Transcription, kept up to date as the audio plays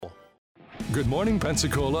Good morning,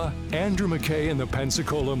 Pensacola. Andrew McKay in the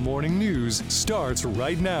Pensacola Morning News starts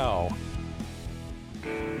right now.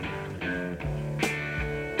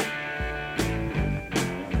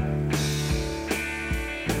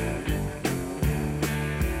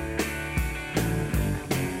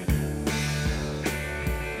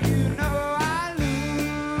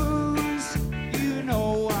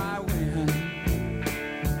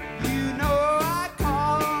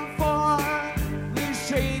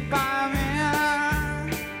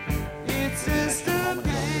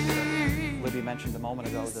 Mentioned a moment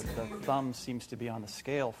ago that the thumb seems to be on the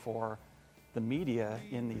scale for the media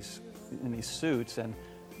in these suits, and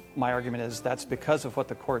my argument is that's because of what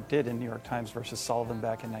the court did in New York Times versus Sullivan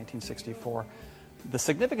back in 1964. The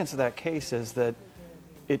significance of that case is that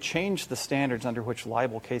it changed the standards under which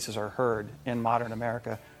libel cases are heard in modern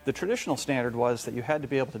America. The traditional standard was that you had to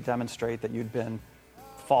be able to demonstrate that you'd been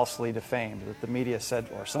falsely defamed, that the media said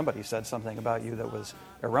or somebody said something about you that was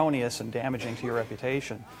erroneous and damaging to your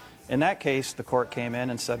reputation. In that case, the court came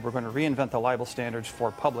in and said, we're going to reinvent the libel standards for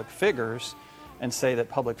public figures and say that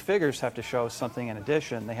public figures have to show something in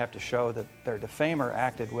addition. They have to show that their defamer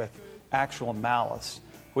acted with actual malice,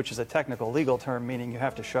 which is a technical legal term, meaning you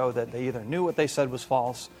have to show that they either knew what they said was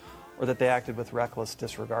false or that they acted with reckless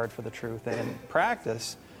disregard for the truth. And in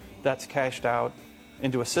practice, that's cashed out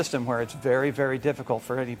into a system where it's very, very difficult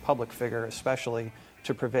for any public figure, especially,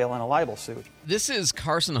 to prevail in a libel suit. This is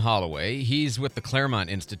Carson Holloway. He's with the Claremont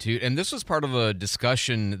Institute, and this was part of a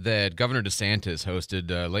discussion that Governor DeSantis hosted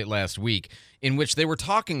late last week, in which they were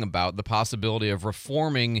talking about the possibility of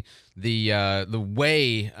reforming the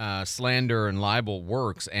way slander and libel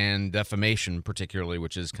works, and defamation particularly,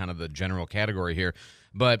 which is kind of the general category here.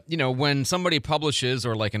 But, you know, when somebody publishes,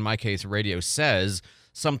 or like in my case, radio says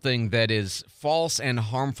something that is false and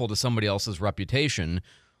harmful to somebody else's reputation,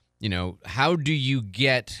 you know, how do you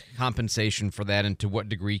get compensation for that, and to what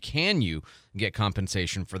degree can you get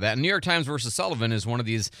compensation for that? And New York Times versus Sullivan is one of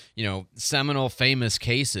these, you know, seminal, famous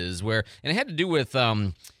cases where, and it had to do with, if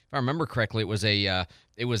I remember correctly, it was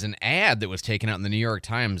an ad that was taken out in the New York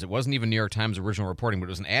Times. It wasn't even New York Times original reporting, but it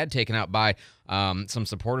was an ad taken out by some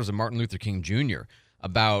supporters of Martin Luther King Jr.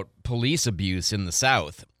 about police abuse in the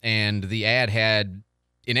South, and the ad had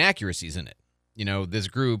inaccuracies in it. You know, this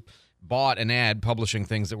group bought an ad publishing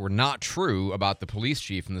things that were not true about the police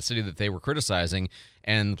chief in the city that they were criticizing,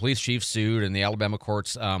 and the police chief sued, and the Alabama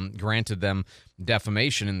courts granted them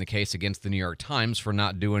defamation in the case against the New York Times for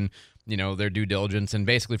not doing, you know, their due diligence, and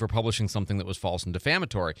basically for publishing something that was false and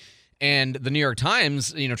defamatory. And the New York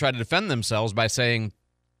Times, you know, tried to defend themselves by saying,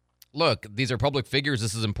 look, these are public figures.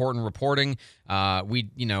 This is important reporting. We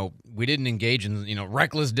didn't engage in, you know,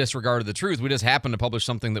 reckless disregard of the truth. We just happened to publish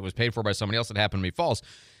something that was paid for by somebody else that happened to be false.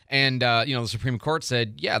 And, the Supreme Court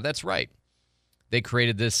said, yeah, that's right. They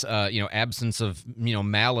created this, absence of,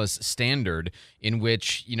 malice standard in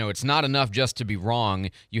which, it's not enough just to be wrong.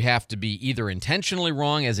 You have to be either intentionally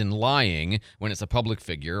wrong, as in lying when it's a public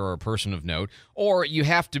figure or a person of note, or you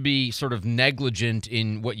have to be sort of negligent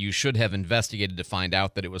in what you should have investigated to find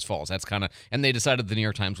out that it was false. That's kind of, and they decided the New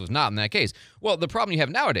York Times was not in that case. Well, the problem you have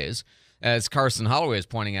nowadays, as Carson Holloway is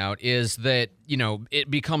pointing out, is that,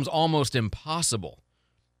 it becomes almost impossible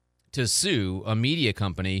to sue a media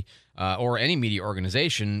company or any media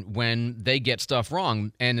organization when they get stuff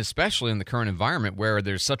wrong, and especially in the current environment where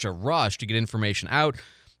there's such a rush to get information out.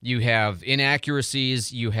 You have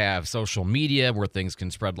inaccuracies, you have social media where things can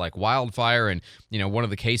spread like wildfire, and, one of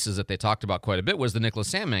the cases that they talked about quite a bit was the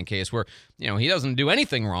Nicholas Sandmann case where, he doesn't do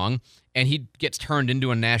anything wrong, and he gets turned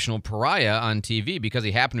into a national pariah on TV because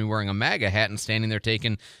he happened to be wearing a MAGA hat and standing there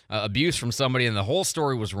taking abuse from somebody, and the whole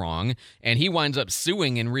story was wrong, and he winds up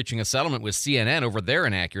suing and reaching a settlement with CNN over their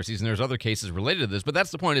inaccuracies, and there's other cases related to this. But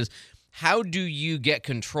that's the point, is how do you get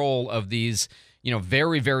control of these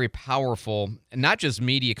very, very powerful, not just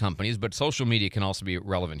media companies, but social media can also be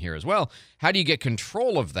relevant here as well. How do you get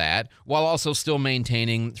control of that while also still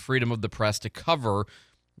maintaining freedom of the press to cover,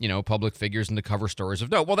 public figures and to cover stories of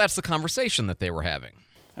note? Well, that's the conversation that they were having.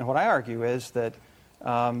 And what I argue is that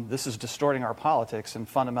this is distorting our politics in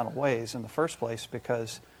fundamental ways in the first place,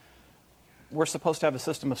 because we're supposed to have a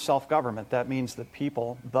system of self-government. That means that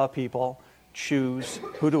the people, choose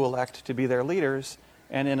who to elect to be their leaders,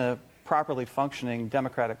 and in a properly functioning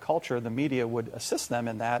democratic culture, the media would assist them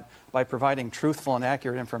in that by providing truthful and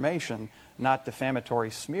accurate information, not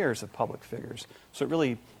defamatory smears of public figures. So it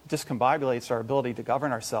really discombobulates our ability to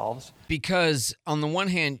govern ourselves. Because on the one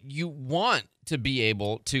hand, you want to be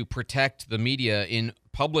able to protect the media in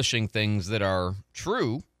publishing things that are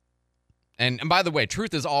true. And by the way,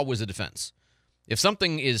 truth is always a defense. If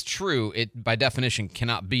something is true, it by definition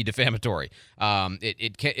cannot be defamatory.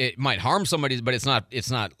 It might harm somebody, but it's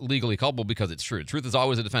not legally culpable because it's true. Truth is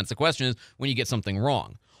always a defense. The question is when you get something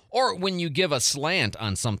wrong, or when you give a slant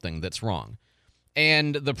on something that's wrong.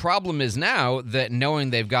 And the problem is now that knowing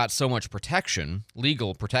they've got so much protection,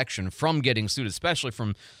 legal protection, from getting sued, especially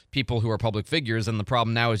from people who are public figures, and the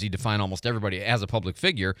problem now is you define almost everybody as a public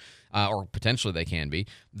figure, or potentially they can be,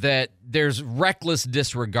 that there's reckless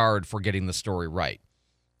disregard for getting the story right.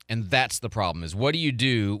 And that's the problem, is what do you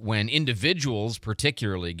do when individuals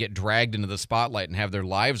particularly get dragged into the spotlight and have their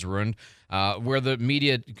lives ruined, where the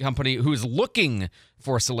media company who's looking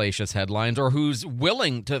for salacious headlines or who's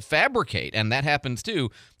willing to fabricate, and that happens too,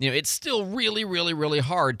 it's still really, really, really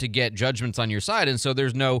hard to get judgments on your side, and so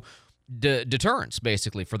there's no deterrence,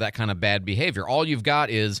 basically, for that kind of bad behavior. All you've got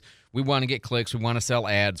is, we want to get clicks, we want to sell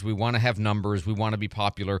ads, we want to have numbers, we want to be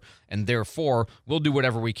popular, and therefore we'll do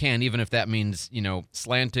whatever we can, even if that means,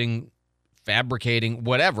 slanting, fabricating,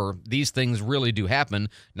 whatever. These things really do happen,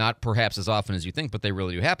 not perhaps as often as you think, but they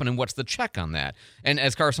really do happen. And what's the check on that? And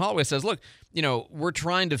as Carson Holloway says, look, we're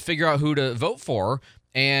trying to figure out who to vote for,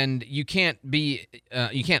 and you can't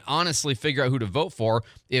honestly figure out who to vote for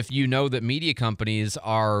if you know that media companies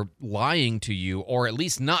are lying to you, or at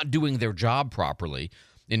least not doing their job properly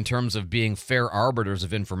in terms of being fair arbiters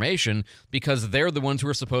of information, because they're the ones who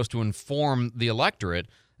are supposed to inform the electorate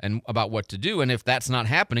and about what to do. And if that's not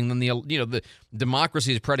happening, then the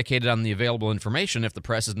democracy is predicated on the available information. If the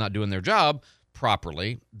press is not doing their job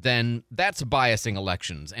properly, then that's biasing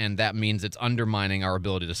elections, and that means it's undermining our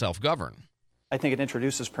ability to self-govern. I think it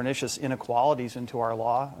introduces pernicious inequalities into our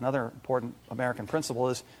law. Another important American principle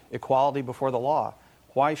is equality before the law.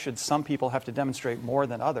 Why should some people have to demonstrate more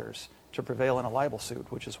than others to prevail in a libel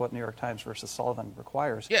suit, which is what New York Times versus Sullivan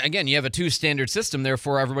requires? Yeah, again, you have a two-standard system,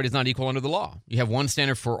 therefore everybody's not equal under the law. You have one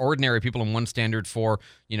standard for ordinary people and one standard for,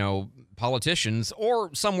 politicians,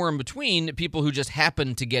 or somewhere in between, people who just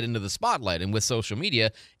happen to get into the spotlight. And with social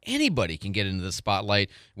media, anybody can get into the spotlight,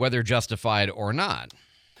 whether justified or not.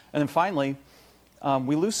 And then finally,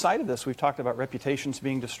 we lose sight of this. We've talked about reputations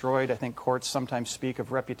being destroyed. I think courts sometimes speak of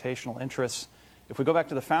reputational interests. If we go back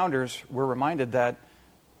to the founders, we're reminded that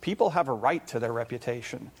people have a right to their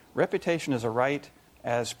reputation. Reputation is a right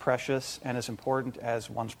as precious and as important as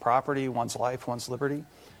one's property, one's life, one's liberty.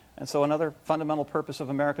 And so another fundamental purpose of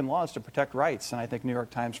American law is to protect rights. And I think New York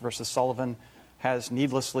Times versus Sullivan has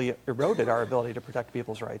needlessly eroded our ability to protect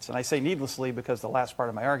people's rights. And I say needlessly because the last part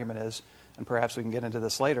of my argument is, and perhaps we can get into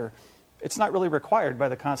this later, it's not really required by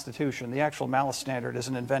the Constitution. The actual malice standard is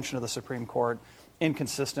an invention of the Supreme Court,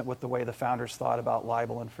 inconsistent with the way the founders thought about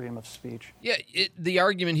libel and freedom of speech. Yeah, the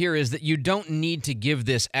argument here is that you don't need to give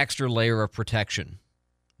this extra layer of protection,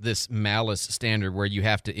 this malice standard where you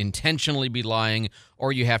have to intentionally be lying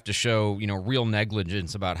or you have to show, real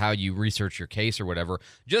negligence about how you research your case or whatever.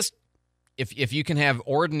 Just if you can have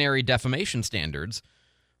ordinary defamation standards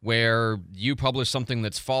where you publish something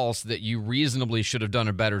that's false that you reasonably should have done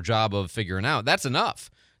a better job of figuring out, that's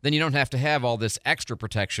enough. Then you don't have to have all this extra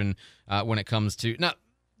protection when it comes to... Now,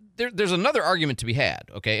 there's another argument to be had,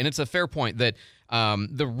 okay? And it's a fair point that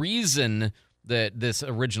the reason that this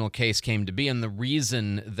original case came to be and the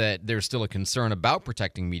reason that there's still a concern about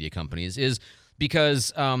protecting media companies is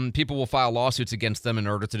because people will file lawsuits against them in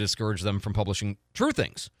order to discourage them from publishing true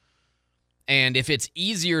things. And if it's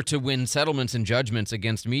easier to win settlements and judgments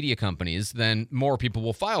against media companies, then more people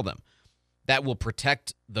will file them. That will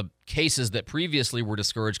protect the cases that previously were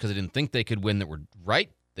discouraged because they didn't think they could win that were right,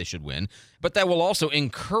 they should win. But that will also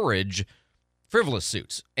encourage frivolous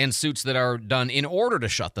suits and suits that are done in order to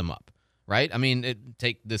shut them up, right? I mean,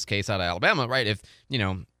 take this case out of Alabama, right? If,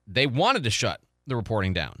 they wanted to shut the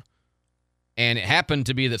reporting down, and it happened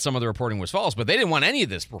to be that some of the reporting was false, but they didn't want any of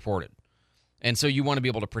this reported. And so you want to be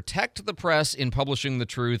able to protect the press in publishing the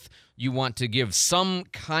truth. You want to give some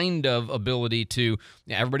kind of ability to,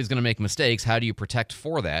 everybody's going to make mistakes. How do you protect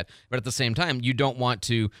for that? But at the same time, you don't want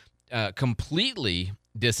to completely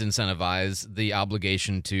disincentivize the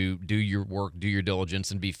obligation to do your work, do your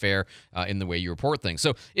diligence, and be fair in the way you report things.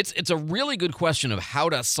 So it's a really good question of how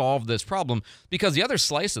to solve this problem, because the other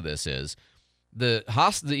slice of this is the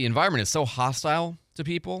environment is so hostile to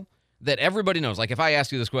people that everybody knows. Like if I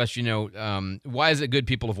ask you this question, why is it good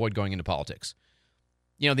people avoid going into politics?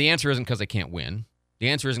 The answer isn't because they can't win. The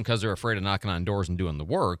answer isn't because they're afraid of knocking on doors and doing the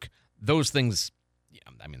work. Those things,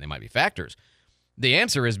 they might be factors. The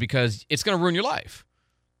answer is because it's going to ruin your life.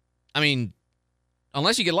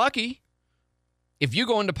 Unless you get lucky, if you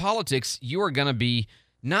go into politics, you are going to be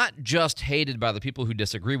not just hated by the people who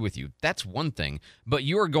disagree with you. That's one thing. But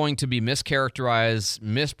you are going to be mischaracterized,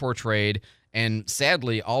 misportrayed, and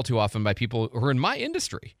sadly, all too often by people who are in my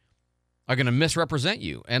industry, are going to misrepresent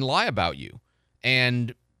you and lie about you.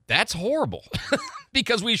 And that's horrible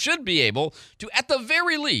because we should be able to, at the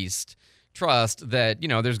very least, trust that,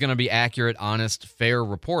 there's going to be accurate, honest, fair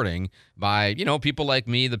reporting by, people like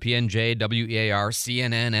me, the PNJ, WEAR,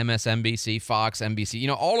 CNN, MSNBC, Fox, NBC,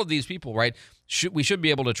 all of these people, right? We should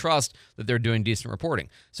be able to trust that they're doing decent reporting.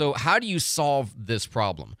 So how do you solve this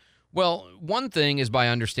problem? Well, one thing is by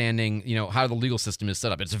understanding, how the legal system is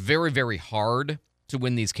set up. It's very, very hard to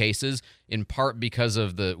win these cases, in part because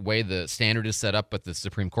of the way the standard is set up with the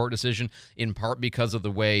Supreme Court decision, in part because of the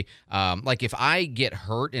way, like if I get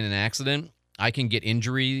hurt in an accident, I can get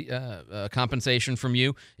injury compensation from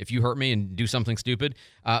you if you hurt me and do something stupid.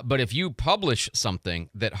 But if you publish something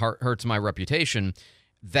that hurts my reputation,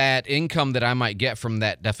 that income that I might get from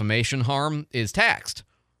that defamation harm is taxed,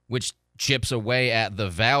 which chips away at the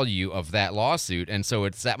value of that lawsuit. And so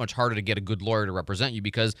it's that much harder to get a good lawyer to represent you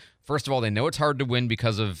because, first of all, they know it's hard to win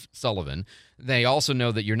because of Sullivan. They also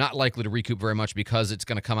know that you're not likely to recoup very much because it's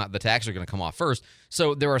going to come out, the taxes are going to come off first.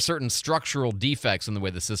 So there are certain structural defects in the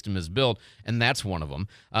way the system is built, and that's one of them.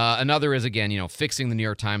 Another is, again, fixing the New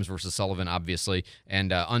York Times versus Sullivan, obviously,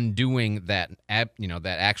 and undoing that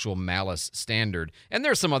actual malice standard. And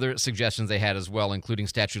there are some other suggestions they had as well, including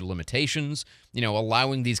statute of limitations,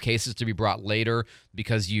 allowing these cases to be brought later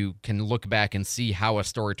because you can look back and see how a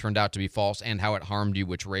story turned out to be false and how it harmed you,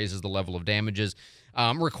 which raises the level of damages.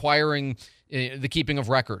 Requiring the keeping of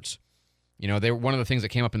records. One of the things that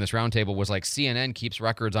came up in this roundtable was like CNN keeps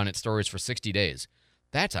records on its stories for 60 days.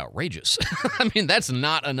 That's outrageous. I mean, that's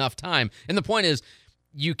not enough time. And the point is,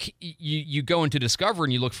 you go into Discover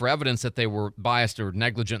and you look for evidence that they were biased or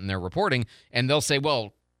negligent in their reporting, and they'll say,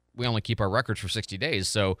 well, we only keep our records for 60 days,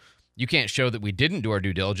 so you can't show that we didn't do our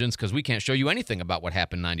due diligence because we can't show you anything about what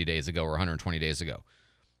happened 90 days ago or 120 days ago.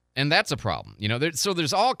 And that's a problem. So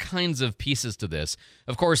there's all kinds of pieces to this.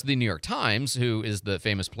 Of course, the New York Times, who is the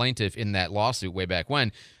famous plaintiff in that lawsuit way back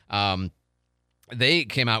when, they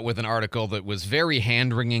came out with an article that was very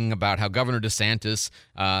hand-wringing about how Governor DeSantis,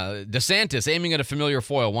 aiming at a familiar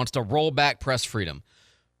foil, wants to roll back press freedom.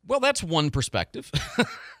 Well, that's one perspective,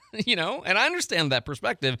 and I understand that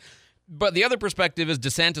perspective. But the other perspective is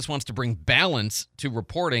DeSantis wants to bring balance to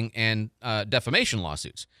reporting and defamation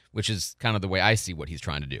lawsuits, which is kind of the way I see what he's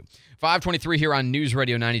trying to do. 523 here on News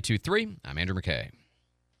Radio 92.3. I'm Andrew McKay.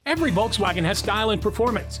 Every Volkswagen has style and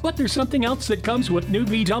performance, but there's something else that comes with new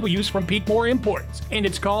VWs from Pete Moore Imports, and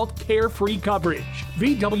it's called Carefree Coverage.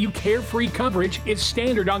 VW Carefree Coverage is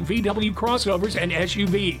standard on VW crossovers and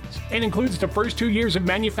SUVs, and includes the first 2 years of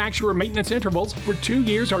manufacturer maintenance intervals for 2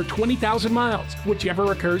 years or 20,000 miles,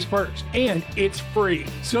 whichever occurs first, and it's free.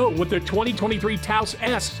 So with the 2023 Taos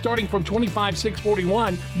S starting from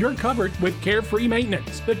 $25,641, you're covered with Carefree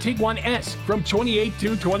Maintenance. The Tiguan S from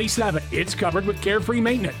 $28,227, it's covered with Carefree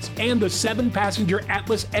Maintenance. And the 7-passenger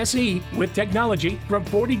Atlas SE with technology from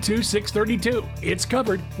 $42,632. It's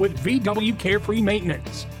covered with VW Carefree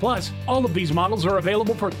Maintenance. Plus, all of these models are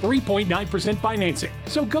available for 3.9% financing.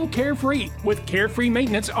 So go carefree with Carefree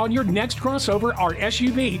Maintenance on your next crossover or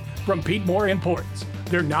SUV from Pete Moore Imports.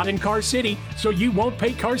 They're not in Car City, so you won't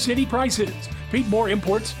pay Car City prices. Pete Moore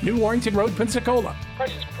Imports, New Warrington Road, Pensacola.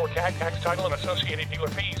 Prices before tax, title, and associated dealer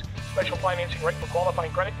fees. Special financing rate for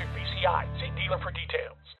qualifying credit through BCI. See dealer for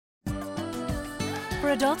details.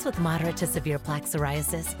 For adults with moderate to severe plaque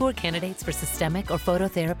psoriasis who are candidates for systemic or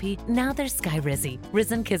phototherapy, now there's Skyrizi,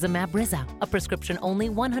 Risankizumab Riza, a prescription-only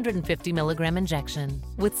 150 milligram injection.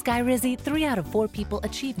 With Skyrizi, 3 out of 4 people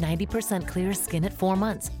achieve 90% clear skin at 4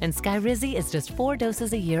 months, and Skyrizi is just 4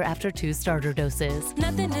 doses a year after 2 starter doses.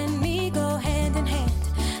 Nothing and me go hand in hand.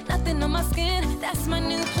 Nothing on my skin, that's my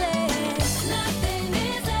new plan. Nothing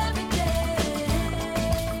is every day.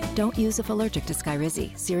 Don't use if allergic to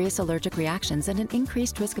Skyrizi. Serious allergic reactions and an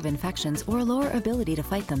increased risk of infections or a lower ability to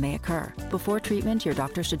fight them may occur. Before treatment, your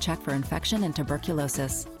doctor should check for infection and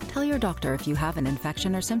tuberculosis. Tell your doctor if you have an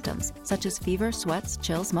infection or symptoms, such as fever, sweats,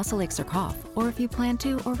 chills, muscle aches, or cough, or if you plan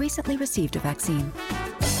to or recently received a vaccine.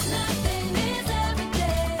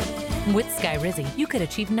 With Skyrizi, you could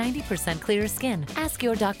achieve 90% clearer skin. Ask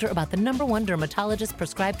your doctor about the #1 dermatologist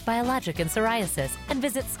prescribed biologic in psoriasis and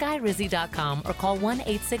visit skyrizi.com or call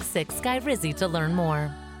 1-866-SKYRIZI to learn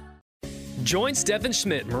more. Join Stephen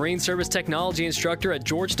Schmidt, Marine Service Technology Instructor at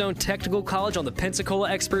Georgetown Technical College on the Pensacola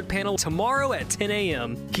Expert Panel tomorrow at 10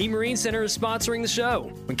 a.m. Key Marine Center is sponsoring the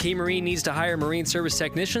show. When Key Marine needs to hire Marine Service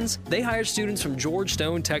technicians, they hire students from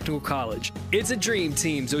Georgetown Technical College. It's a dream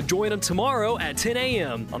team, so join them tomorrow at 10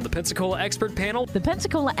 a.m. on the Pensacola Expert Panel. The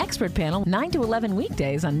Pensacola Expert Panel, 9 to 11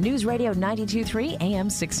 weekdays on News Radio 92.3 AM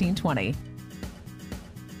 1620.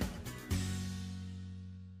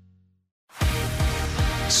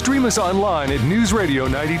 Stream us online at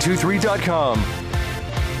newsradio923.com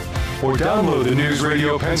or download the News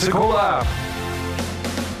Radio Pensacola app.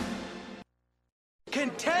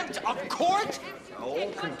 Contempt of court?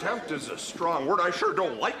 Oh, contempt is a strong word. I sure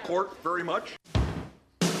don't like court very much.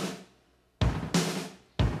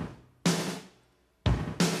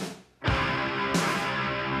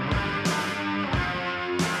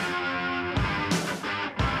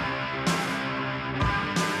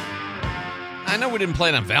 I know we didn't play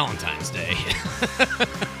it on Valentine's Day.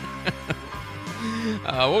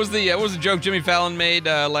 What was the joke Jimmy Fallon made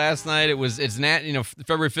last night?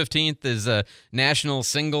 February 15th is National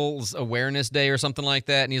Singles Awareness Day or something like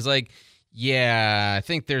that, and he's like, yeah, I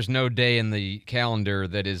think there's no day in the calendar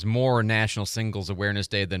that is more National Singles Awareness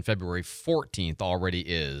Day than February 14th already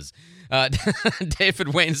is.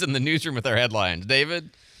 David Wayne's in the newsroom with our headlines.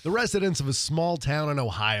 David? The residents of a small town in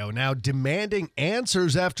Ohio now demanding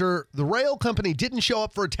answers after the rail company didn't show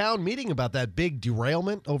up for a town meeting about that big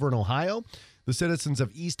derailment over in Ohio. The citizens of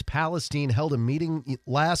East Palestine held a meeting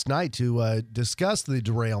last night to discuss the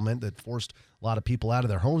derailment that forced a lot of people out of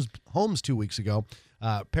their homes 2 weeks ago.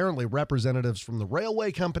 Apparently, representatives from the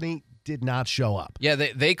railway company did not show up. Yeah,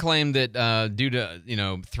 they claim that due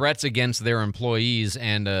to threats against their employees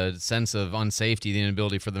and a sense of unsafety, the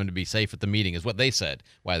inability for them to be safe at the meeting is what they said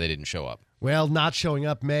why they didn't show up. Well, not showing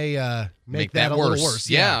up may make that a little worse.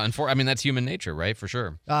 Yeah, that's human nature, right? For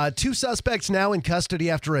sure. 2 suspects now in custody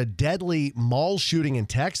after a deadly mall shooting in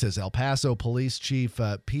Texas. El Paso Police Chief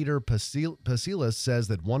Peter Pasilas says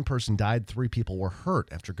that 1 person died, 3 people were hurt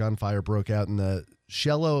after gunfire broke out in the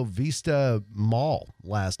Cielo Vista Mall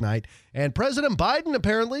last night. And President Biden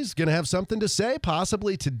apparently is going to have something to say,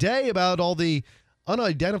 possibly today, about all the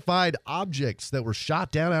unidentified objects that were shot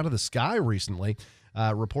down out of the sky recently.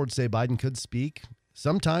 Reports say Biden could speak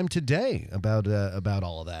sometime today about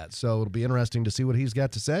all of that. So it'll be interesting to see what he's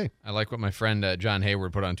got to say. I like what my friend John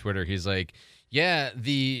Hayward put on Twitter. He's like, yeah,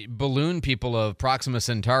 the balloon people of Proxima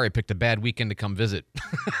Centauri picked a bad weekend to come visit.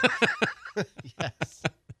 Yes.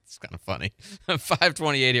 It's kind of funny.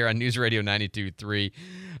 528 here on News Radio 92.3.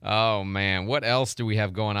 Oh, man. What else do we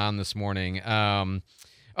have going on this morning?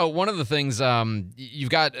 One of the things you've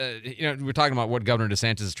got, we're talking about what Governor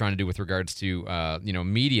DeSantis is trying to do with regards to,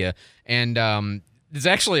 media. And there's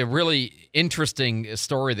actually a really interesting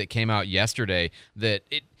story that came out yesterday that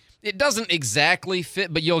it doesn't exactly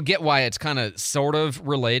fit, but you'll get why it's kind of sort of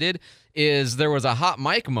related, is there was a hot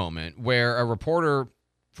mic moment where a reporter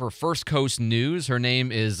for First Coast News, her name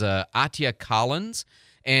is Atia Collins,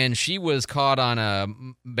 and she was caught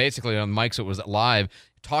on basically on mics, it was live,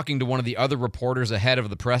 talking to one of the other reporters ahead of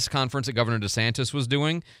the press conference that Governor DeSantis was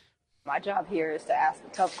doing. My job here is to ask the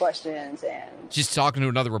tough questions, and she's talking to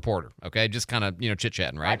another reporter, okay? Just kind of,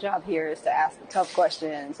 chit-chatting, right? My job here is to ask the tough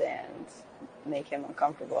questions and make him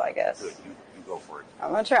uncomfortable, I guess. Good. You go for it.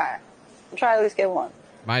 I'm going to try. I'm trying to at least get one.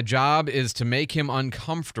 My job is to make him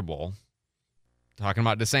uncomfortable, talking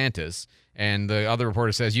about DeSantis, and the other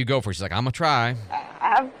reporter says, you go for it. She's like, I'm going to try.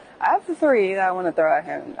 I have the 3 that I want to throw at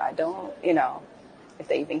him. I don't, if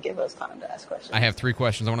they even give us time to ask questions. I have 3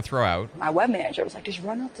 questions I want to throw out. My web manager was like, just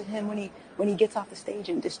run up to him when he gets off the stage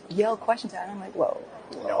and just yell questions at him. I'm like, whoa.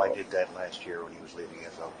 I did that last year when he was leaving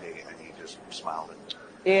FLP, and he just smiled at me.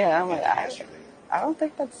 Yeah, I'm like, I don't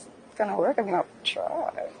think that's going to work. I'm going to try.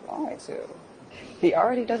 I want to. He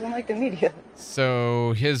already doesn't like the media.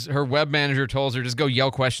 So her web manager tells her, just go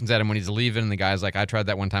yell questions at him when he's leaving. And the guy's like, I tried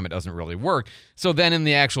that one time. It doesn't really work. So then in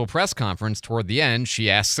the actual press conference toward the end, she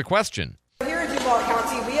asks a question. Here in Duval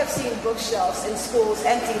County, we have seen bookshelves in schools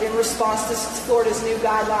emptied in response to Florida's new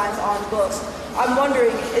guidelines on books. I'm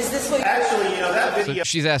wondering, is this what that video... So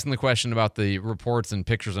she's asking the question about the reports and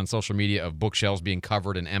pictures on social media of bookshelves being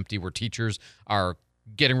covered and empty where teachers are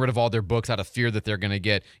getting rid of all their books out of fear that they're going to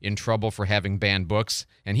get in trouble for having banned books.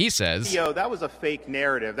 And he says, that was a fake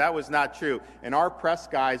narrative. That was not true. And our press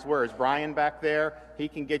guys, where is Brian back there? He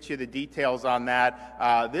can get you the details on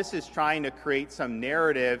that. This is trying to create some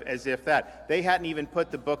narrative as if that they hadn't even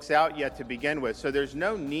put the books out yet to begin with. So there's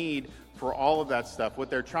no need for all of that stuff.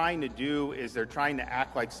 What they're trying to do is they're trying to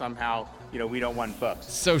act like somehow, we don't want books.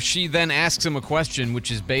 So she then asks him a question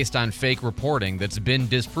which is based on fake reporting that's been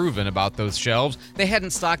disproven about those shelves. They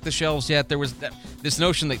hadn't stocked the shelves yet. There was this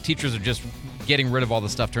notion that teachers are just getting rid of all the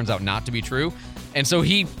stuff turns out not to be true. And so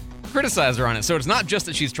he criticized her on it. So it's not just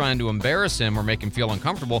that she's trying to embarrass him or make him feel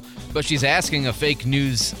uncomfortable, but she's asking a fake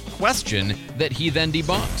news question that he then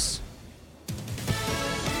debunks.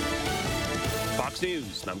 Fox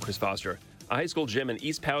News, I'm Chris Foster. A high school gym in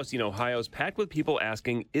East Palestine, Ohio is packed with people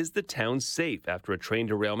asking, is the town safe after a train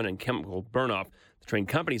derailment and chemical burnoff The train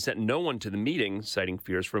company sent no one to the meeting, citing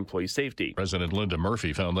fears for employee safety. President Linda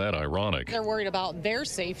Murphy found that ironic. They're worried about their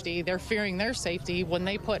safety. They're fearing their safety when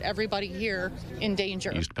they put everybody here in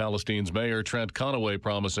danger. East Palestine's Mayor Trent Conaway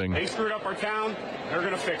promising they screwed up our town. They're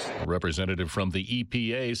going to fix it. A representative from the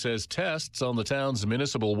EPA says tests on the town's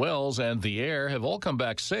municipal wells and the air have all come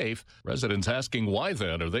back safe. Residents asking why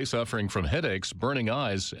then are they suffering from headaches, burning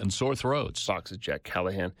eyes, and sore throats. Fox's Jack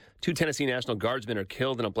Callahan. 2 Tennessee National Guardsmen are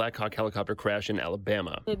killed in a Black Hawk helicopter crash in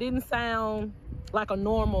Alabama. It didn't sound like a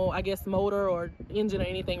normal, motor or engine or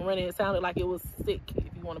anything running. It sounded like it was sick, if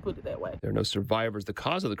you want to put it that way. There are no survivors. The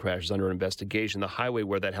cause of the crash is under investigation. The highway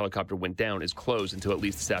where that helicopter went down is closed until at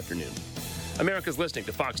least this afternoon. America's listening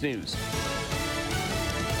to Fox News.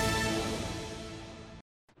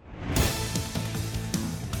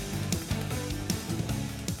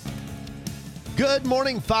 Good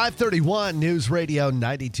morning, 531 News Radio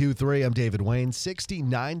 92.3. I'm David Wayne.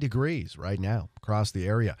 69 degrees right now across the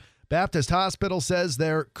area. Baptist Hospital says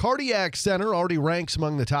their cardiac center already ranks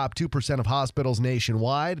among the top 2% of hospitals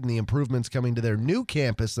nationwide, and the improvements coming to their new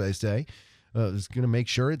campus, they say, is going to make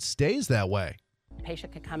sure it stays that way. A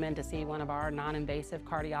patient could come in to see one of our non-invasive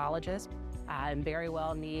cardiologists and very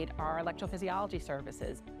well need our electrophysiology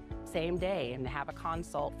services same day and have a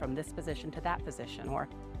consult from this physician to that physician or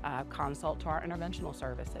consult to our interventional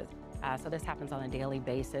services. So this happens on a daily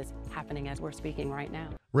basis, happening as we're speaking right now.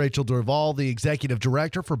 Rachel Durval, the executive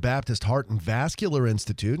director for Baptist Heart and Vascular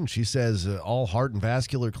Institute, and she says all heart and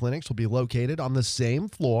vascular clinics will be located on the same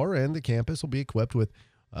floor, and the campus will be equipped with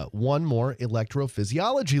one more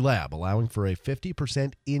electrophysiology lab, allowing for a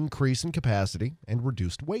 50% increase in capacity and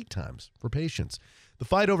reduced wait times for patients. The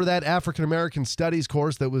fight over that African American Studies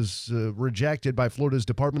course that was rejected by Florida's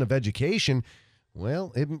Department of Education,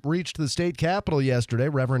 well, it reached the state capitol yesterday.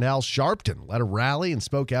 Reverend Al Sharpton led a rally and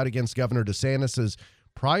spoke out against Governor DeSantis'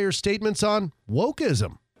 prior statements on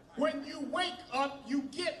wokeism. When you wake up, you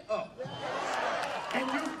get up, and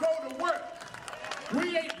you go to work.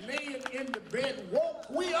 We ain't laying in the bed woke,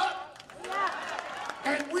 we up.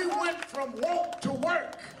 And we went from woke to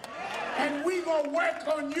work. And we gonna work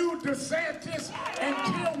on you, DeSantis,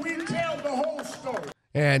 until we tell the whole story.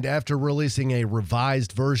 And after releasing a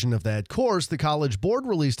revised version of that course, the College Board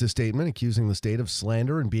released a statement accusing the state of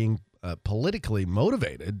slander and being politically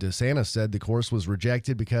motivated. DeSantis said the course was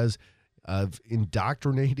rejected because of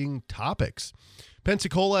indoctrinating topics.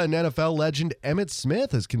 Pensacola and NFL legend Emmitt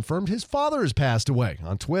Smith has confirmed his father has passed away.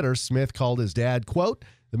 On Twitter, Smith called his dad, quote,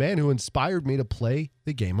 "the man who inspired me to play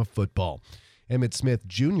the game of football." Emmitt Smith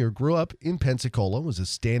Jr. grew up in Pensacola, was a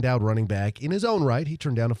standout running back in his own right. He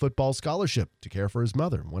turned down a football scholarship to care for his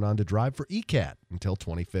mother and went on to drive for ECAT until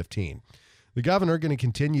 2015. The governor going to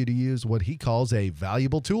continue to use what he calls a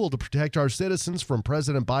valuable tool to protect our citizens from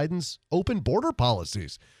President Biden's open border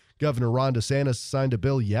policies. Governor Ron DeSantis signed a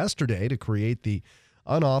bill yesterday to create the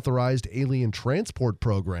Unauthorized Alien Transport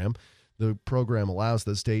Program. The program allows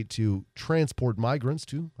the state to transport migrants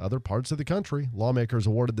to other parts of the country. Lawmakers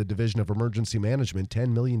awarded the Division of Emergency Management $10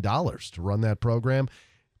 million to run that program.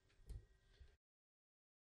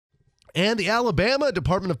 And the Alabama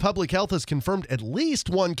Department of Public Health has confirmed at least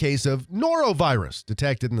one case of norovirus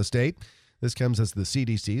detected in the state. This comes as the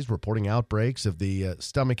CDC is reporting outbreaks of the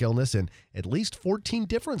stomach illness in at least 14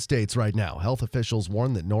 different states right now. Health officials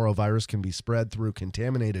warn that norovirus can be spread through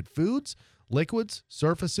contaminated foods, liquids,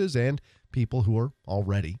 surfaces, and people who are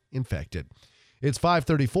already infected. It's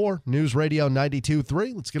 5:34, News Radio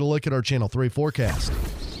 92.3. Let's get a look at our Channel 3 forecast.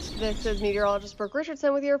 This is meteorologist Brooke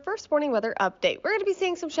Richardson with your first morning weather update. We're going to be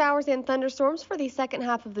seeing some showers and thunderstorms for the second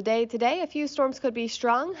half of the day today. A few storms could be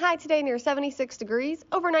strong. High today near 76 degrees.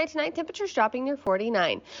 Overnight tonight, temperatures dropping near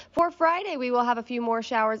 49. For Friday, we will have a few more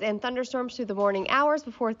showers and thunderstorms through the morning hours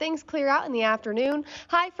before things clear out in the afternoon.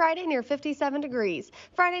 High Friday near 57 degrees.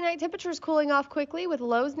 Friday night, temperatures cooling off quickly with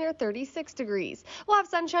lows near 36 degrees. We'll have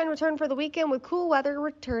sunshine return for the weekend with cool weather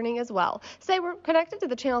returning as well. Stay connected to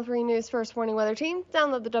the Channel 3 News First Morning Weather Team.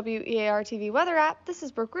 Download the WEAR TV weather app. This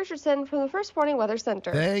is Brooke Richardson from the First Morning Weather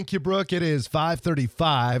Center. Thank you, Brooke. It is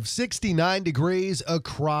 5:35, 69 degrees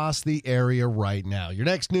across the area right now. Your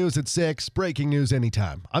next news at 6, breaking news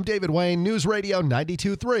anytime. I'm David Wayne, News Radio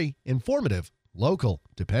 92.3, informative, local,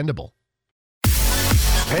 dependable.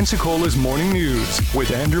 Pensacola's Morning News with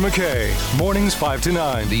Andrew McKay. Mornings 5 to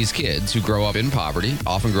 9. These kids who grow up in poverty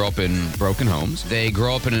often grow up in broken homes. They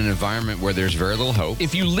grow up in an environment where there's very little hope.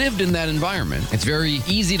 If you lived in that environment, it's very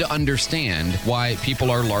easy to understand why people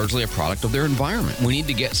are largely a product of their environment. We need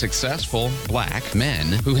to get successful black men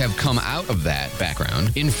who have come out of that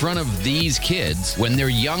background in front of these kids when they're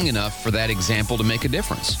young enough for that example to make a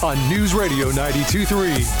difference. On News Radio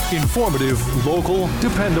 92.3, informative, local,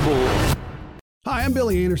 dependable. Hi, I'm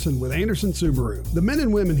Billy Anderson with Anderson Subaru. The men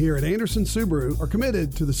and women here at Anderson Subaru are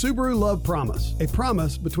committed to the Subaru Love Promise, a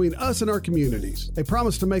promise between us and our communities, a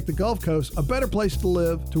promise to make the Gulf Coast a better place to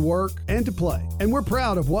live, to work, and to play. And we're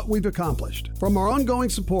proud of what we've accomplished. From our ongoing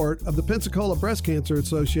support of the Pensacola Breast Cancer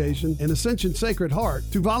Association and Ascension Sacred Heart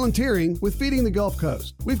to volunteering with Feeding the Gulf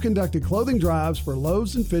Coast. We've conducted clothing drives for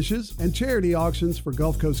Loaves and Fishes and charity auctions for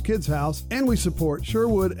Gulf Coast Kids House, and we support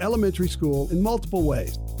Sherwood Elementary School in multiple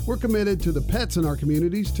ways. We're committed to the pets in our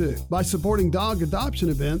communities, too, by supporting dog adoption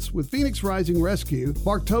events with Phoenix Rising Rescue,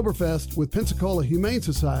 Barktoberfest with Pensacola Humane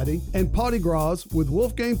Society, and Potty Gras with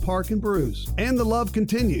Wolfgang Park and Brews. And the love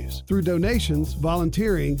continues. Through donations,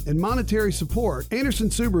 volunteering, and monetary support, Anderson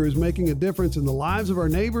Subaru is making a difference in the lives of our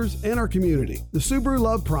neighbors and our community. The Subaru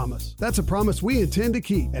Love Promise. That's a promise we intend to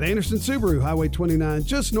keep at Anderson Subaru, Highway 29,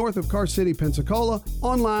 just north of Car City, Pensacola,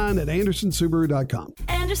 online at andersonsubaru.com.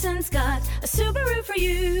 Anderson's got a Subaru for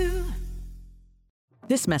you.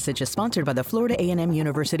 This message is sponsored by the Florida A&M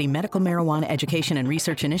University Medical Marijuana Education and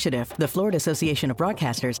Research Initiative, the Florida Association of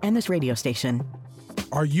Broadcasters, and this radio station.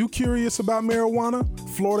 Are you curious about marijuana?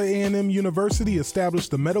 Florida A&M University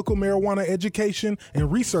established the Medical Marijuana Education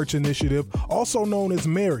and Research Initiative, also known as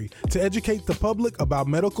MARY, to educate the public about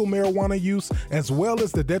medical marijuana use as well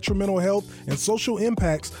as the detrimental health and social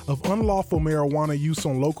impacts of unlawful marijuana use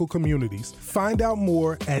on local communities. Find out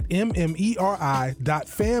more at mmeri.famu.edu.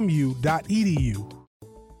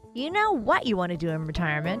 You know what you want to do in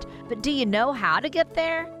retirement, but do you know how to get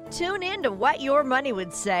there? Tune in to What Your Money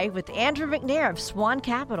Would Say with Andrew McNair of Swan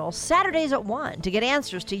Capital, Saturdays at 1 to get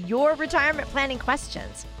answers to your retirement planning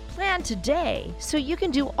questions. Plan today so you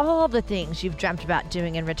can do all the things you've dreamt about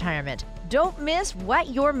doing in retirement. Don't miss What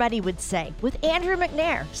Your Money Would Say with Andrew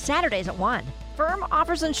McNair, Saturdays at 1. Firm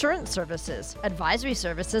offers insurance services. Advisory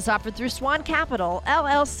services offered through Swan Capital,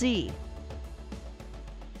 LLC.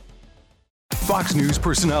 Fox News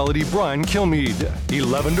personality Brian Kilmeade,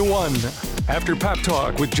 11 to 1. After Pep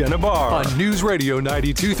Talk with Jenna Barr on News Radio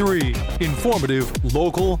 92.3. Informative,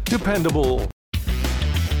 local, dependable.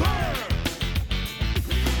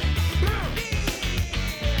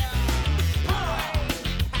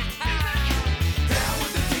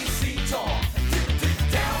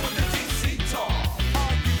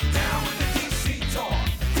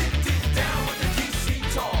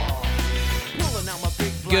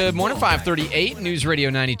 Good morning, 538, News Radio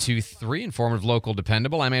 92.3, informative, local,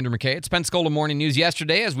 dependable. I'm Andrew McKay. It's Pensacola Morning News.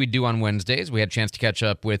 Yesterday, as we do on Wednesdays, we had a chance to catch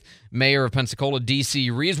up with Mayor of Pensacola, D.C.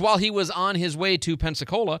 Reeves, while he was on his way to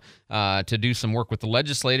Pensacola to do some work with the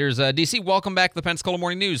legislators. D.C., welcome back to the Pensacola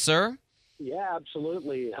Morning News, sir. Yeah,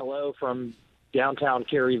 absolutely. Hello from downtown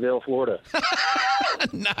Caryville, Florida.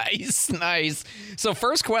 Nice. So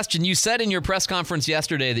first question, you said in your press conference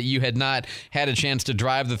yesterday that you had not had a chance to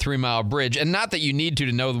drive the 3 Mile Bridge, and not that you need to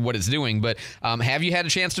know what it's doing, but have you had a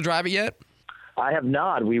chance to drive it yet? I have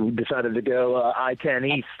not. We decided to go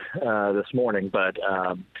I-10 East this morning, but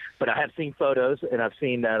I have seen photos, and I've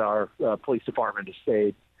seen that our police department has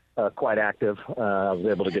stayed quite active. I was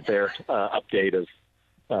able to get their update of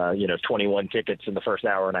 21 tickets in the first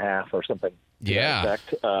hour and a half or something. Yeah.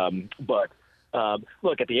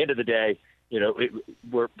 Look, at the end of the day,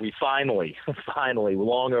 we finally,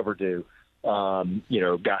 long overdue,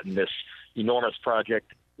 gotten this enormous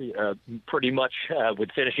project pretty much with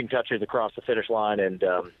finishing touches across the finish line, and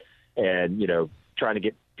trying to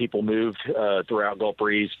get people moved throughout Gulf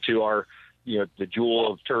Breeze to our, the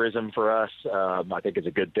jewel of tourism for us. I think is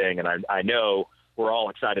a good thing, and I know we're all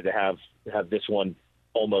excited to have this one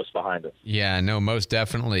almost behind us. Yeah, no, most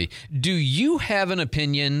definitely. Do you have an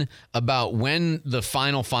opinion about when the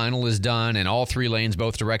final is done and all 3 lanes,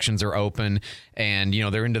 both directions are open, and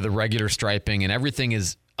they're into the regular striping and everything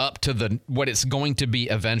is up to what it's going to be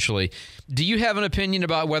eventually? Do you have an opinion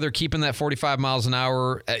about whether keeping that 45 miles an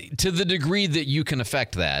hour, to the degree that you can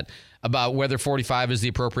affect that, about whether 45 is the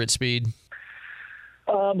appropriate speed?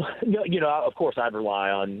 Of course, I'd rely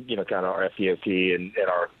on, kind of our FDOT and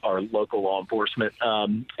our local law enforcement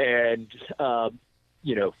and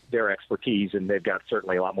their expertise, and they've got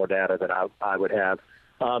certainly a lot more data than I would have.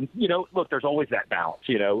 Look, there's always that balance.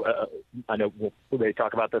 I know they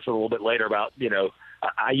talk about this a little bit later about,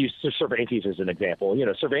 I use Cervantes as an example.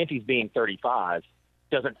 Cervantes being 35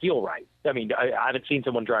 doesn't feel right. I mean, I haven't seen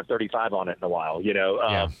someone drive 35 on it in a while.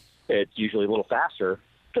 It's usually a little faster,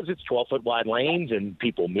 because it's 12-foot wide lanes and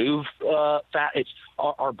people move fast.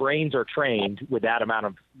 Our brains are trained with that amount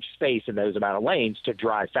of space and those amount of lanes to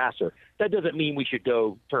drive faster. That doesn't mean we should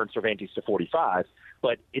go turn Cervantes to 45,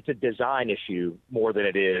 but it's a design issue more than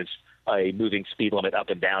it is a moving speed limit up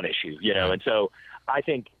and down issue, And so I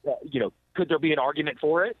think, could there be an argument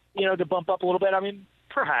for it, to bump up a little bit? I mean,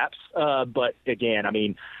 Perhaps. But again, I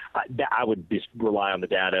mean, I would just rely on the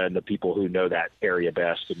data and the people who know that area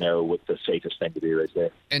best to know what the safest thing to do is there.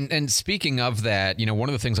 And speaking of that, one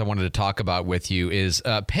of the things I wanted to talk about with you is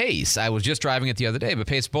Pace. I was just driving it the other day, but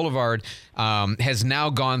Pace Boulevard has now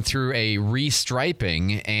gone through a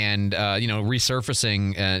restriping and,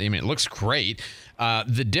 resurfacing. It looks great.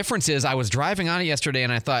 The difference is I was driving on it yesterday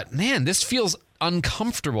and I thought, man, this feels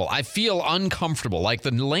uncomfortable. I feel uncomfortable. Like the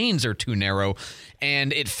lanes are too narrow,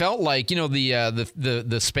 and it felt like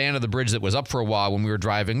the span of the bridge that was up for a while when we were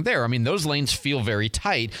driving there. I mean, those lanes feel very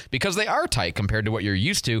tight because they are tight compared to what you're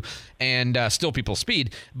used to, and still people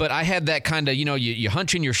speed. But I had that kind of you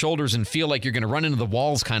hunch in your shoulders and feel like you're going to run into the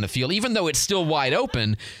walls kind of feel, even though it's still wide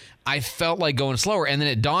open. I felt like going slower, and then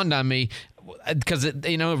it dawned on me. Because,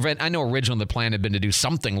 I know originally the plan had been to do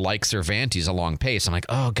something like Cervantes along Pace. I'm like,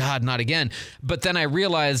 oh, God, not again. But then I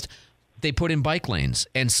realized they put in bike lanes.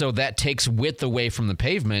 And so that takes width away from the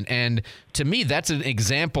pavement. And to me, that's an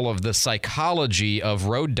example of the psychology of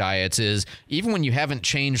road diets is even when you haven't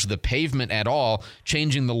changed the pavement at all,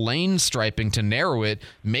 changing the lane striping to narrow it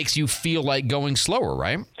makes you feel like going slower,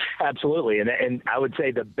 right? Absolutely. And I would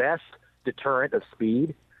say the best deterrent of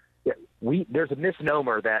speed, there's a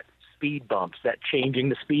misnomer that speed bumps, that changing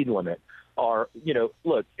the speed limit are,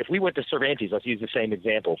 look, if we went to Cervantes, let's use the same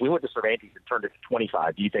example. If we went to Cervantes and turned it to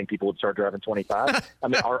 25, do you think people would start driving 25? I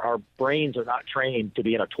mean, our brains are not trained to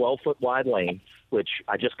be in a 12-foot wide lane, which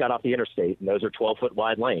I just got off the interstate, and those are 12-foot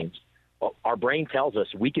wide lanes. Well, our brain tells us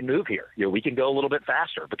we can move here. We can go a little bit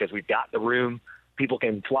faster because we've got the room. People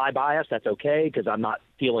can fly by us. That's okay because I'm not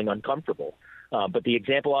feeling uncomfortable. But the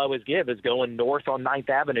example I always give is going north on 9th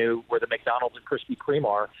Avenue where the McDonald's and Krispy Kreme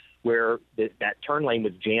are, where that turn lane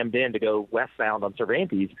was jammed in to go westbound on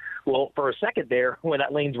Cervantes. Well, for a second there, when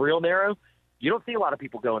that lane's real narrow, you don't see a lot of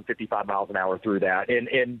people going 55 miles an hour through that.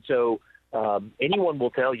 And so anyone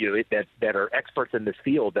will tell you that are experts in this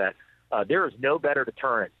field that there is no better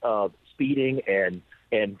deterrent of speeding and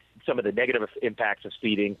some of the negative impacts of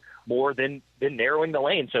speeding more than narrowing the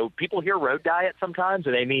lane. So people hear road diet sometimes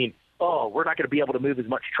and they mean, oh, we're not going to be able to move as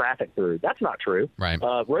much traffic through. That's not true. Right.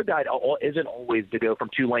 Road diet isn't always to go from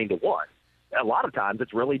 2-lane to 1. A lot of times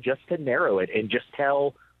it's really just to narrow it and just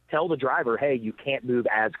tell the driver, hey, you can't move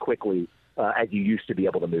as quickly as you used to be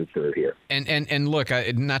able to move through here. And look,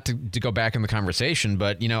 not to go back in the conversation,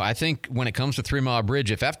 but, I think when it comes to 3 Mile Bridge,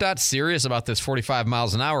 if FDOT's serious about this 45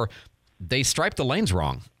 miles an hour, they striped the lanes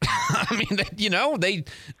wrong. I mean,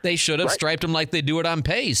 they should have striped them like they do it on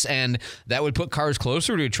Pace, and that would put cars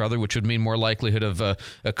closer to each other, which would mean more likelihood of a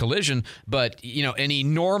collision. But, an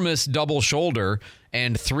enormous double shoulder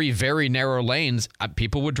and 3 very narrow lanes,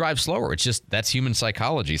 people would drive slower. It's just that's human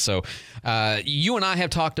psychology. So you and I have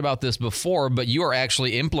talked about this before, but you are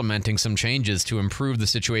actually implementing some changes to improve the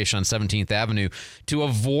situation on 17th Avenue to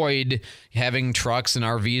avoid having trucks and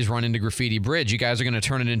RVs run into Graffiti Bridge. You guys are going to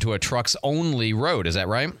turn it into a trucks-only road. Is that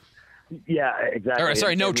right? Yeah, exactly. Or,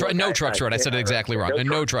 sorry, no trucks road. I said it exactly wrong.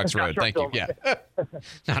 No trucks road. Thank you. Yeah.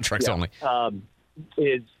 Not trucks only.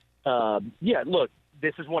 Look,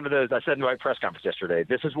 this is one of those, I said in my press conference yesterday,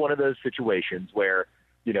 this is one of those situations where,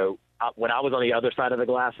 when I was on the other side of the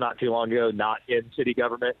glass not too long ago, not in city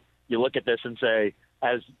government, you look at this and say,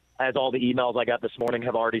 as all the emails I got this morning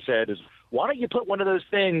have already said, is why don't you put one of those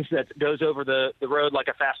things that goes over the road like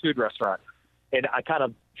a fast food restaurant? And I kind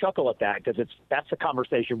of chuckle at that because that's a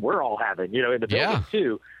conversation we're all having, in the building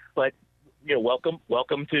too. But,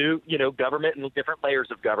 welcome to, government and different layers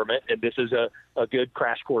of government. And this is a good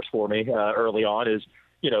crash course for me early on is,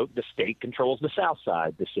 the state controls the south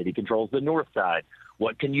side. The city controls the north side.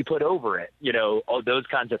 What can you put over it? All those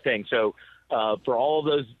kinds of things. So for all of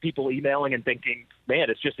those people emailing and thinking, man,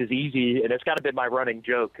 it's just as easy. And it's kind of been my running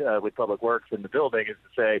joke with Public Works in the building is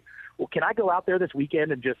to say, well, can I go out there this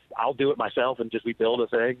weekend and I'll do it myself and just rebuild a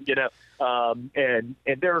thing, and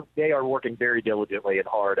they are working very diligently and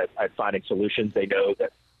hard at finding solutions. They know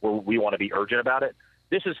that we want to be urgent about it.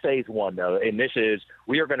 This is phase 1, though, and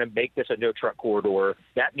we are going to make this a no truck corridor.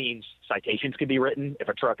 That means citations can be written if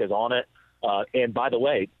a truck is on it. And by the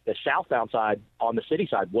way, the southbound side on the city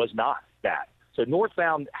side was not that. So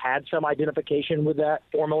northbound had some identification with that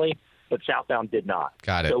formally, but southbound did not.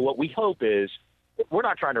 Got it. So what we hope is we're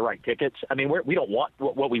not trying to write tickets. I mean, we don't want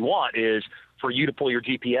what we want is for you to pull your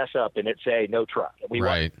GPS up and it say no truck.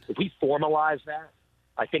 And if we formalize that,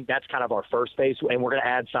 I think that's kind of our first phase, and we're going to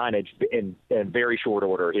add signage in very short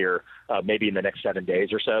order here, maybe in the next 7 days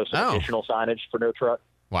or so. Some additional signage for no truck.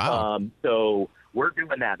 Wow. So we're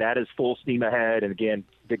doing that. That is full steam ahead. And again,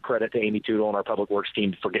 big credit to Amy Tootle and our Public Works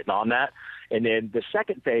team for getting on that. And then the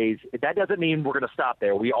second phase, that doesn't mean we're going to stop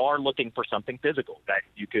there. We are looking for something physical that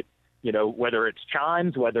you could whether it's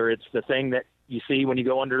chimes, whether it's the thing that you see when you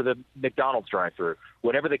go under the McDonald's drive-thru,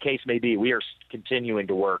 whatever the case may be, we are continuing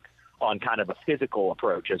to work on kind of a physical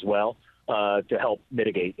approach as well to help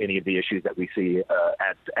mitigate any of the issues that we see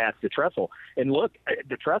at the trestle. And look,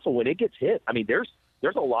 the trestle, when it gets hit, I mean, there's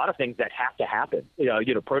a lot of things that have to happen.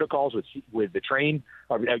 Protocols with the train,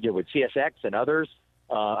 with CSX and others.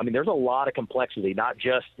 I mean, there's a lot of complexity, not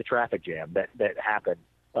just the traffic jam that happen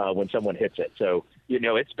when someone hits it. So,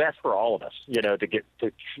 it's best for all of us,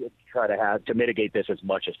 to try to mitigate this as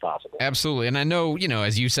much as possible. Absolutely. And I know,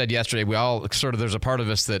 as you said yesterday, we all there's a part of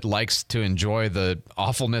us that likes to enjoy the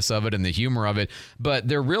awfulness of it and the humor of it. But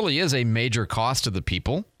there really is a major cost to the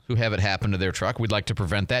people who have it happen to their truck. We'd like to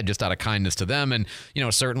prevent that just out of kindness to them. And,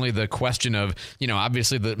 certainly the question of,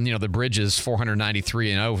 obviously the bridge is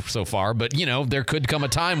 493-0 so far, but, there could come a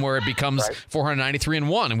time where it becomes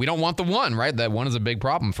 493-1, and we don't want the one, right? That one is a big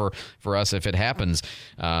problem for us if it happens.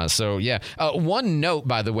 One note,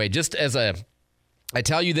 by the way, just as I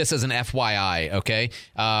tell you this as an FYI, okay?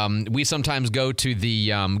 We sometimes go to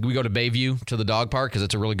we go to Bayview to the dog park because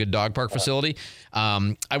it's a really good dog park facility.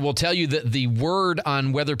 I will tell you that the word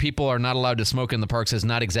on whether people are not allowed to smoke in the parks is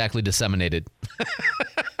not exactly disseminated.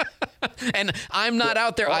 And I'm not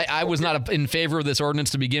out there. I was not in favor of this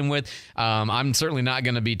ordinance to begin with. I'm certainly not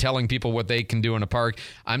going to be telling people what they can do in a park.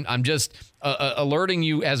 I'm just alerting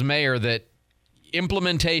you as mayor that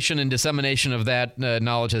implementation and dissemination of that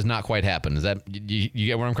knowledge has not quite happened. Is that you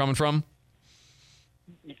get where I'm coming from?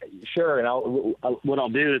 Sure, and what I'll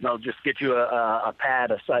do is I'll just get you a